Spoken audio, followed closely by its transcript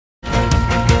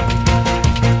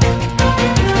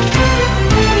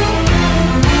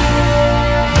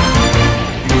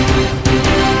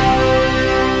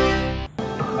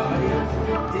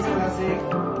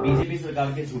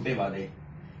सरकार के झूठे वादे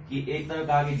कि एक तरफ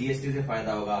कहा कि जीएसटी से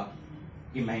फायदा होगा,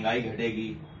 कि महंगाई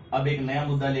घटेगी, अब एक नया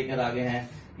मुद्दा लेकर आ गए हैं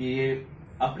कि ये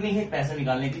अपने ही पैसे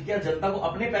निकालने के लिए, क्या जनता को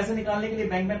अपने पैसे निकालने के लिए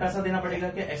बैंक में पैसा देना पड़ेगा,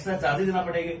 क्या एक्स्ट्रा चार्जेस देना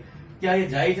पड़ेगे, क्या ये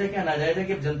जायज है क्या नाजायज है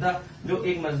कि जनता जो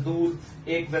एक मजदूर,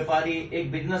 एक व्यापारी,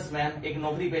 एक बिजनेसमैन, एक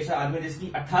नौकरी पेशा आदमी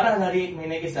जिसकी 18,000 एक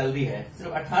महीने की सैलरी है,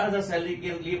 सिर्फ 18,000 सैलरी के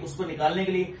लिए उसको निकालने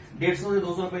के लिए 150 से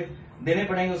 200 रुपए देने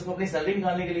पड़ेंगे उसको अपनी सैलरी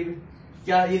निकालने के लिए भी।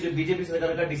 क्या ये जो बीजेपी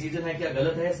सरकार का डिसीजन है क्या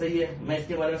गलत है, सही है? मैं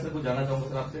इसके बारे में सर कुछ जानना चाहूंगा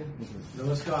सर आपसे।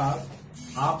 नमस्कार।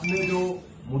 आपने जो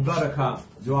मुद्दा रखा,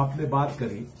 जो आपने बात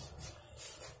करी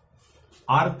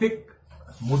आर्थिक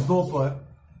मुद्दों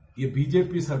पर, ये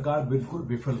बीजेपी सरकार बिल्कुल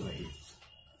विफल रही।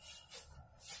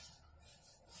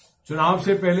 चुनाव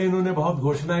से पहले इन्होंने बहुत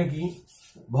घोषणाएं की,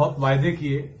 बहुत वायदे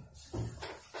किए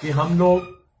कि हम लोग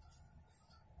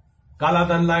काला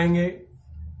धन लाएंगे।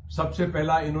 सबसे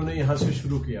पहला इन्होंने यहां से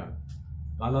शुरू किया,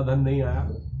 काला धन नहीं आया।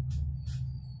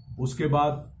 उसके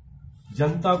बाद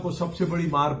जनता को सबसे बड़ी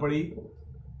मार पड़ी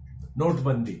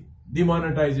नोटबंदी,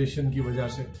 डिमोनेटाइजेशन की वजह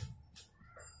से।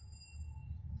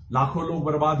 लाखों लोग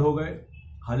बर्बाद हो गए,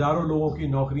 हजारों लोगों की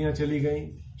नौकरियां चली गईं,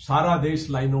 सारा देश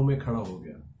लाइनों में खड़ा हो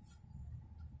गया।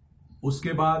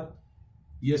 उसके बाद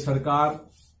ये सरकार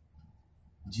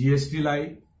जीएसटी लाई।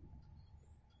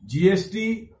 जीएसटी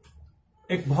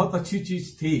एक बहुत अच्छी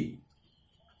चीज थी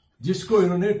जिसको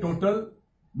इन्होंने टोटल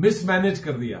मिसमैनेज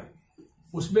कर दिया।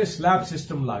 उसमें स्लैब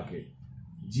सिस्टम लाके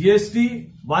GST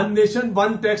one nation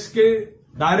one tax के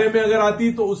दायरे में अगर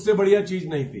आती तो उससे बढ़िया चीज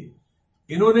नहीं थी।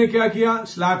 इन्होंने क्या किया,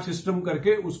 स्लैब सिस्टम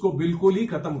करके उसको बिल्कुल ही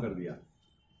खत्म कर दिया।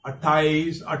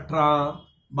 28, 18,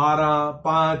 12,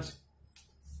 5,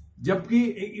 जबकि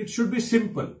इट शुड बी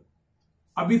सिंपल।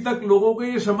 अभी तक लोगों को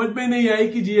यह समझ में नहीं आई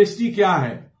कि जीएसटी क्या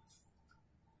है।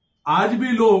 आज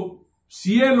भी लोग,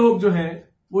 सीए लोग जो हैं,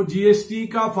 वो जीएसटी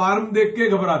का फॉर्म देख के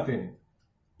घबराते हैं।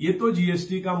 ये तो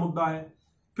जीएसटी का मुद्दा है।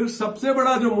 फिर सबसे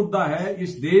बड़ा जो मुद्दा है,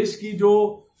 इस देश की जो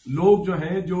लोग जो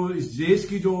हैं, जो इस देश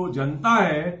की जो जनता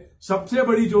है, सबसे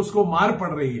बड़ी जो उसको मार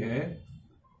पड़ रही है,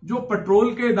 जो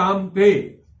पेट्रोल के दाम थे।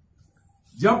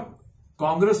 जब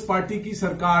कांग्रेस पार्टी की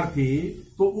सरकार थी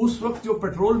तो उस वक्त जो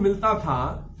पेट्रोल मिलता था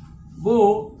वो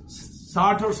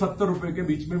 60 और 70 रुपए के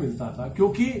बीच में मिलता था,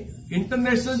 क्योंकि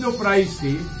इंटरनेशनल जो प्राइस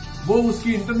थी, वो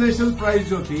उसकी इंटरनेशनल प्राइस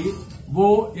जो थी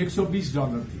वो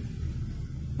 $120 थी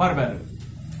पर बैरल।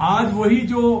 आज वही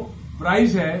जो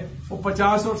प्राइस है वो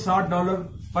 $50 और $60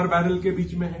 पर बैरल के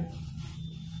बीच में है।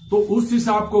 तो उस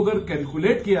हिसाब को अगर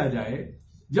कैलकुलेट किया जाए,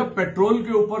 जब पेट्रोल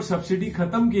के ऊपर सब्सिडी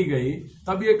खत्म की गई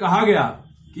तब ये कहा गया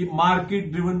कि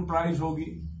मार्केट ड्रिवन प्राइस होगी,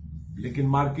 लेकिन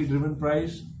मार्केट ड्रिवन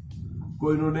प्राइस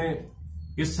को इन्होंने,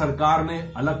 इस सरकार ने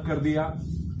अलग कर दिया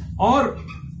और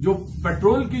जो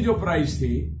पेट्रोल की जो प्राइस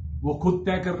थी वो खुद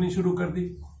तय करनी शुरू कर दी।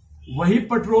 वही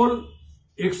पेट्रोल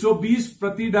 120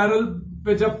 प्रति बैरल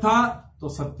पे जब था तो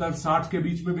 70-60 के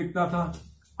बीच में बिकता था।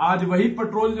 आज वही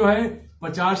पेट्रोल जो है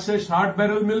 50 से 60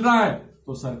 बैरल मिल रहा है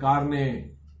तो सरकार ने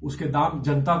उसके दाम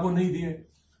जनता को नहीं दिए।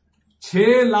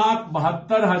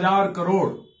 6,72,000 करोड़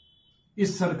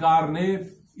इस सरकार ने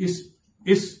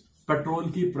इस पेट्रोल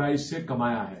की प्राइस से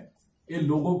कमाया है। ये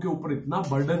लोगों के ऊपर इतना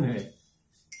बर्डन है,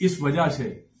 इस वजह से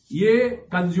ये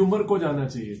कंज्यूमर को जाना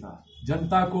चाहिए था,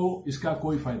 जनता को इसका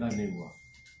कोई फायदा नहीं हुआ।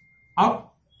 अब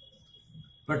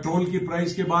पेट्रोल की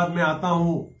प्राइस के बाद मैं आता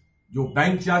हूं जो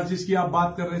बैंक चार्जेस की आप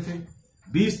बात कर रहे थे।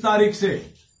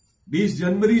 20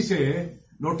 जनवरी से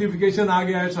नोटिफिकेशन आ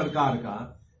गया है सरकार का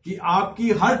कि आपकी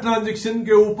हर ट्रांजैक्शन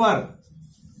के ऊपर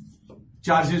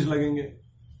चार्जेस लगेंगे।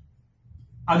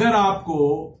 अगर आपको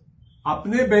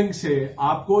अपने बैंक से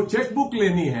आपको चेकबुक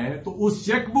लेनी है तो उस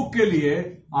चेकबुक के लिए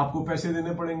आपको पैसे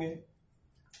देने पड़ेंगे।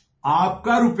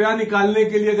 आपका रुपया निकालने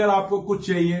के लिए अगर आपको कुछ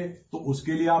चाहिए तो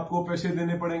उसके लिए आपको पैसे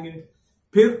देने पड़ेंगे।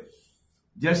 फिर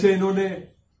जैसे इन्होंने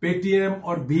पेटीएम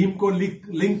और भीम को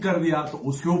लिंक कर दिया तो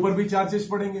उसके ऊपर भी चार्जेस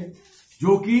पड़ेंगे,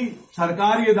 जो कि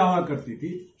सरकार ये दावा करती थी,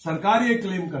 सरकार ये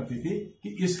क्लेम करती थी कि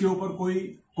इसके ऊपर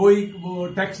कोई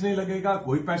टैक्स नहीं लगेगा,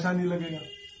 कोई पैसा नहीं लगेगा।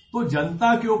 तो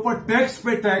जनता के ऊपर टैक्स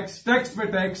पे टैक्स, टैक्स पे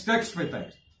टैक्स, टैक्स पे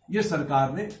टैक्स, ये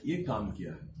सरकार ने ये काम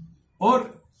किया है।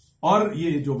 और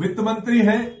ये जो वित्त मंत्री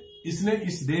है, इसने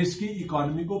इस देश की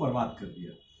इकोनॉमी को बर्बाद कर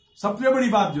दिया। सबसे बड़ी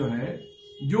बात जो है,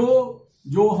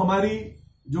 जो हमारी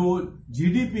जो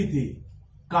जीडीपी थी,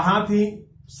 कहां थी?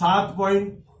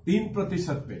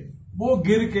 7.3% पे, वो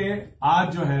गिर के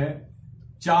आज जो है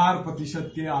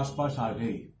 4% के आसपास आ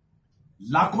गई।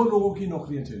 लाखों लोगों की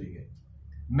नौकरियां चली गई,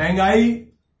 महंगाई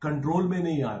कंट्रोल में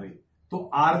नहीं आ रही। तो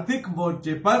आर्थिक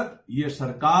मोर्चे पर यह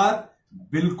सरकार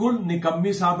बिल्कुल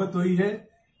निकम्मी साबित हुई है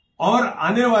और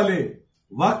आने वाले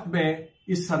वक्त में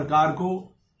इस सरकार को,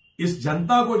 इस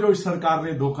जनता को जो इस सरकार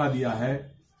ने धोखा दिया है,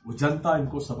 वो जनता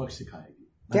इनको सबक सिखाएगी।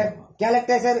 क्या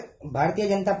लगता है सर, भारतीय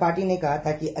जनता पार्टी ने कहा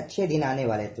था कि अच्छे दिन आने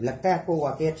वाले, तो लगता है आपको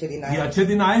वाकई अच्छे दिन आए? ये अच्छे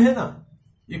दिन आए हैं ना,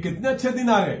 ये कितने अच्छे दिन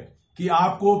आ गए कि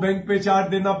आपको बैंक पे चार्ज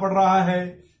देना पड़ रहा है,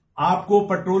 आपको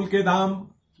पेट्रोल के दाम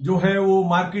जो है वो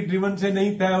मार्केट ड्रिवन से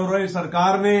नहीं तय हो रहे।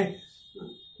 सरकार ने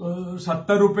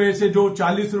 70 रुपए से जो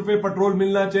 40 रुपए पेट्रोल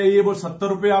मिलना चाहिए वो 70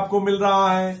 रुपए आपको मिल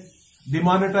रहा है।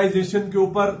 डिमोनेटाइजेशन के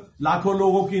ऊपर लाखों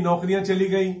लोगों की नौकरियां चली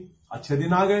गई। अच्छे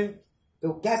दिन आ गए। तो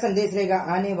क्या संदेश रहेगा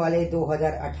आने वाले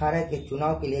 2018 के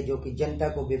चुनाव के लिए, जो कि जनता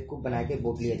को बेवकूफ बना के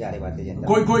वोट लिए जा रहे भारतीय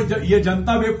जनता? ये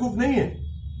जनता बेवकूफ नहीं है।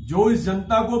 जो इस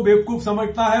जनता को बेवकूफ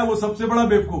समझता है वो सबसे बड़ा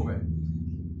बेवकूफ है।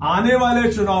 आने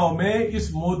वाले चुनाव में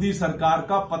इस मोदी सरकार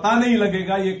का पता नहीं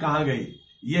लगेगा ये कहां गई।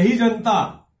 यही जनता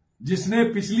जिसने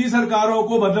पिछली सरकारों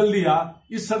को बदल दिया,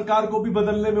 इस सरकार को भी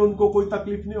बदलने में उनको कोई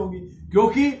तकलीफ नहीं होगी,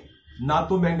 क्योंकि ना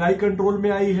तो महंगाई कंट्रोल में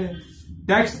आई है,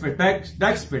 टैक्स पे टैक्स,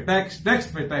 टैक्स पे टैक्स, टैक्स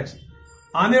पे टैक्स।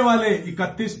 आने वाले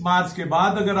 31 मार्च के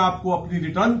बाद अगर आपको अपनी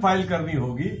रिटर्न फाइल करनी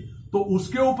होगी तो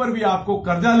उसके ऊपर भी आपको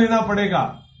कर्जा लेना पड़ेगा।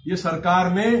 ये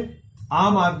सरकार ने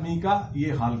आम आदमी का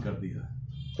ये हाल कर दिया है।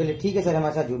 चलिए ठीक है सर,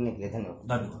 हमारे साथ जुड़ने के लिए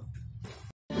धन्यवाद।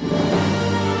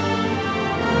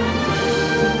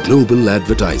 Global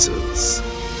advertisers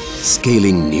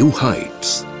scaling new heights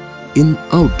in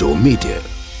outdoor media.